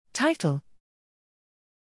Title: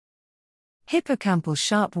 Hippocampal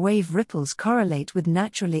sharp wave ripples correlate with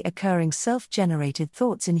naturally occurring self-generated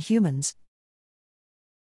thoughts in humans.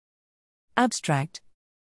 Abstract: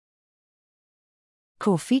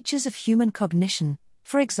 Core features of human cognition,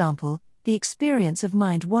 for example, the experience of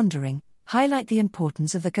mind wandering, highlight the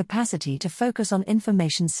importance of the capacity to focus on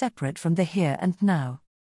information separate from the here and now.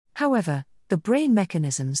 However, the brain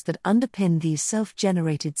mechanisms that underpin these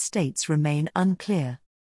self-generated states remain unclear.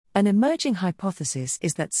 An emerging hypothesis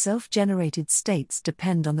is that self-generated states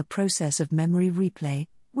depend on the process of memory replay,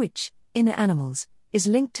 which, in animals, is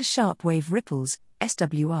linked to sharp wave ripples,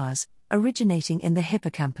 SWRs, originating in the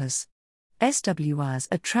hippocampus. SWRs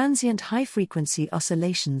are transient high-frequency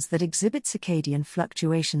oscillations that exhibit circadian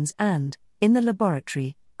fluctuations and, in the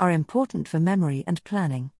laboratory, are important for memory and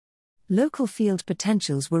planning. Local field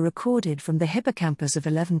potentials were recorded from the hippocampus of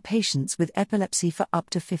 11 patients with epilepsy for up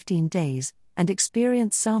to 15 days, and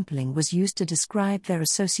experience sampling was used to describe their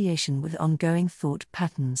association with ongoing thought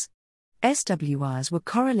patterns. SWRs were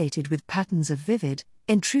correlated with patterns of vivid,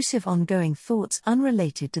 intrusive ongoing thoughts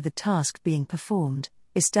unrelated to the task being performed,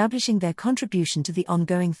 establishing their contribution to the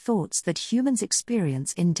ongoing thoughts that humans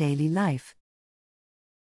experience in daily life.